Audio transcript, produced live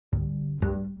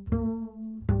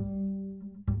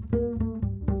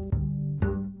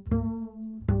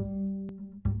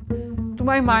To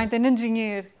my mind, an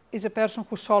engineer is a person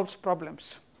who solves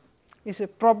problems, is a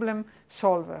problem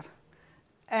solver.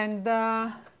 And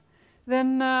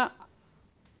then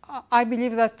I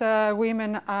believe that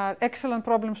women are excellent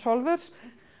problem solvers.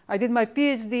 I did my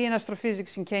PhD in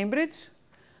astrophysics in Cambridge.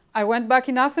 I went back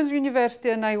in Athens University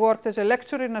and I worked as a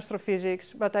lecturer in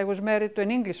astrophysics, but I was married to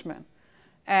an Englishman.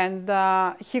 And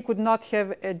he could not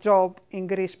have a job in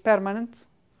Greece permanent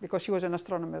because he was an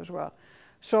astronomer as well.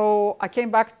 So I came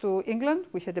back to England.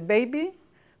 We had a baby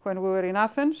when we were in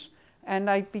Athens. And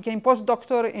I became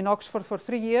postdoctor in Oxford for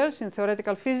 3 years in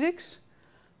theoretical physics,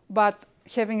 but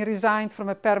having resigned from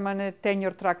a permanent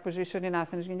tenure track position in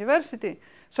Athens University.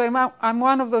 So I'm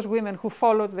one of those women who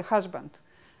followed the husband.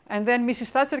 And then Mrs.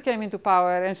 Thatcher came into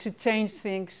power and she changed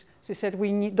things. She said,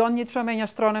 we don't need so many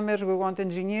astronomers, we want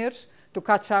engineers to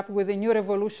catch up with the new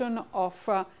revolution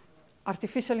of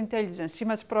artificial intelligence,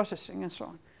 image processing and so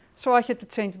on. So I had to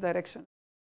change direction.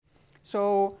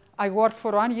 So I worked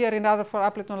for 1 year in Rutherford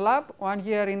Appleton Lab, 1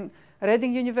 year in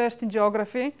Reading University in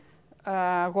geography,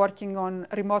 working on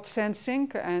remote sensing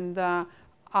and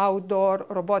outdoor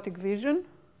robotic vision.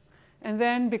 And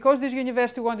then because this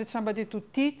university wanted somebody to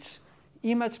teach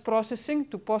image processing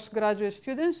to postgraduate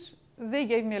students, they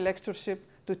gave me a lectureship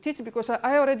to teach because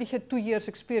I already had 2 years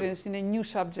experience in a new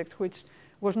subject which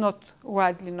was not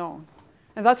widely known.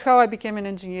 And that's how I became an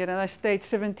engineer, and I stayed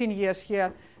 17 years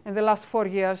here. In the last 4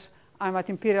 years, I'm at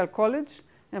Imperial College,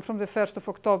 and from the 1st of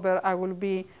October, I will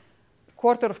be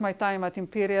quarter of my time at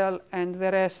Imperial and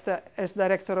the rest as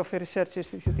director of a research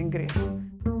institute in Greece.